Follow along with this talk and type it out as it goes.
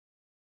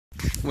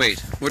Wait,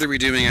 what are we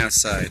doing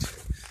outside?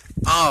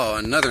 Oh,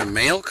 another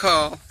mail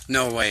call?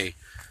 No way.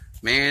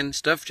 Man,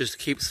 stuff just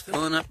keeps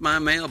filling up my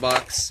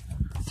mailbox.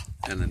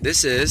 And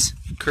this is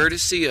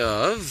courtesy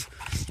of,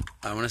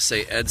 I want to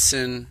say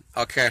Edson.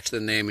 I'll catch the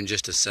name in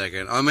just a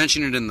second. I'll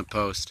mention it in the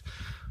post.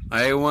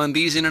 I won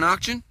these in an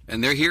auction,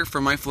 and they're here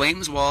for my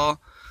Flames wall.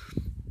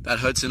 That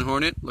Hudson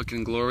Hornet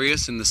looking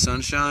glorious in the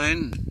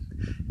sunshine.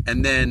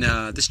 And then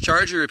this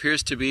charger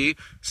appears to be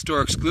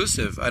store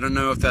exclusive. I don't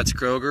know if that's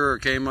Kroger or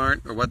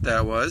Kmart or what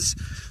that was.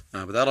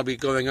 But that'll be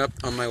going up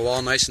on my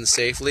wall nice and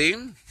safely.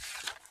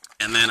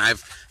 And then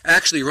I've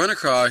actually run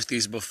across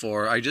these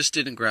before. I just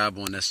didn't grab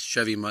one. That's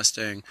Chevy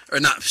Mustang. Or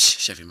not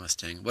Chevy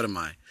Mustang. What am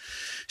I?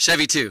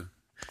 Chevy 2.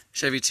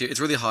 Chevy 2. It's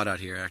really hot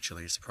out here,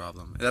 actually. It's a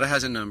problem. That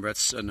has a number.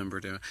 That's a number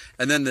 2.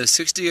 And then the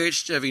 68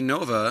 Chevy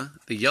Nova,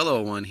 the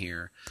yellow one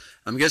here.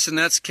 I'm guessing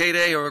that's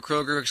K-Day or a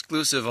Kroger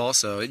exclusive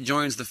also. It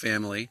joins the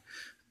family.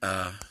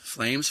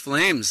 Flames,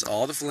 flames.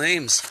 All the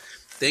flames.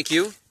 Thank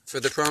you for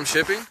the prompt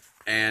shipping.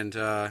 And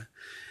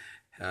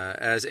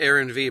as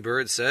Aaron V.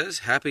 Bird says,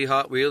 happy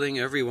Hot Wheeling,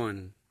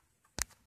 everyone.